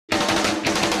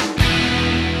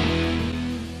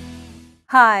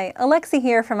Hi, Alexi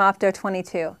here from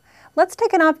Opto22. Let's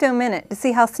take an Opto Minute to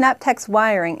see how SnapTech's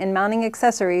wiring and mounting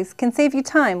accessories can save you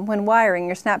time when wiring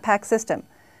your SnapPack system.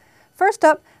 First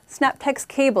up, SnapTech's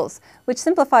cables, which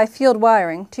simplify field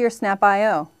wiring to your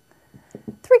SnapIO.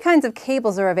 Three kinds of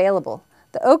cables are available.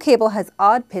 The O cable has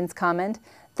odd pins common,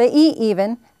 the E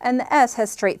even, and the S has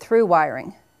straight through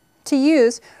wiring. To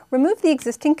use, remove the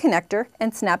existing connector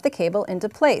and snap the cable into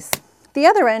place. The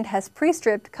other end has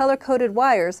pre-stripped, color-coded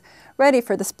wires ready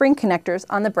for the spring connectors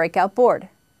on the breakout board.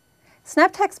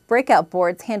 SnapTech's breakout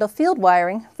boards handle field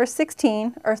wiring for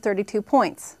 16 or 32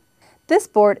 points. This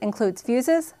board includes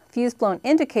fuses, fuse-blown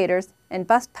indicators, and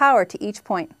bus power to each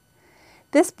point.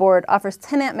 This board offers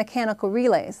 10-amp mechanical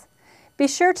relays. Be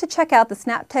sure to check out the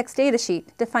SnapTech's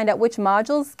datasheet to find out which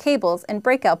modules, cables, and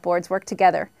breakout boards work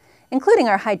together, including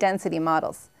our high-density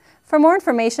models. For more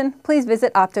information, please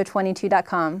visit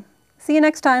opto22.com. See you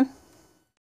next time.